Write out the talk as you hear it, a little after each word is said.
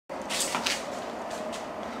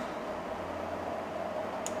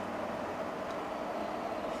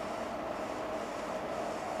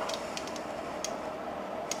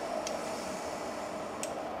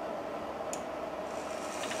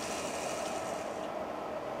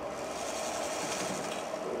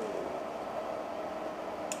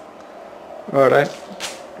Alright.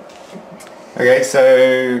 Okay,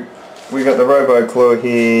 so we've got the RoboClaw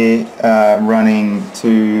here running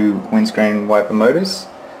two windscreen wiper motors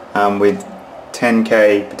with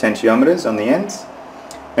 10k potentiometers on the ends.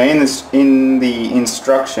 Now in the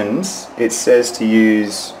instructions it says to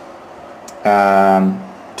use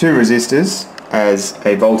two resistors as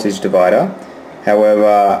a voltage divider.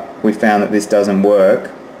 However, we found that this doesn't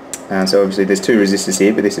work. So obviously there's two resistors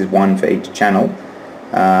here, but this is one for each channel.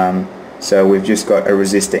 So we've just got a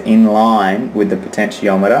resistor in line with the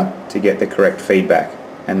potentiometer to get the correct feedback,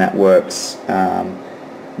 and that works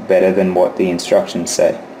better than what the instructions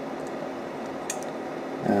say.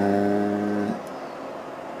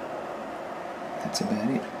 That's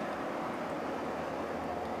about it.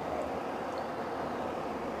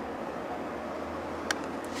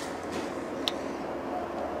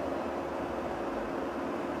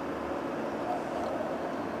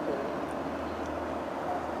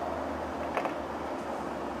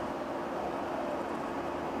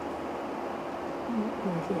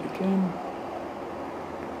 Again.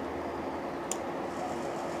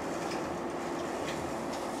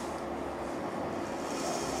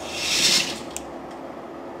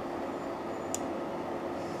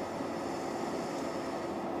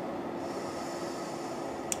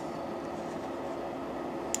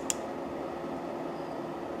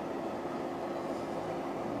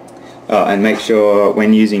 Oh, and make sure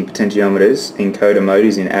when using potentiometers, encoder mode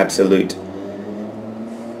is in absolute.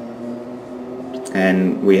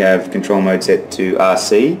 And we have control mode set to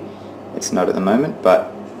RC. It's not at the moment,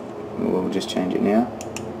 but we'll just change it now.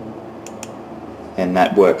 And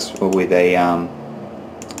that works with a an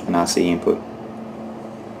RC input.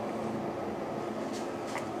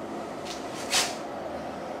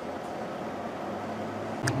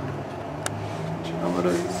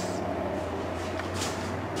 Geometers.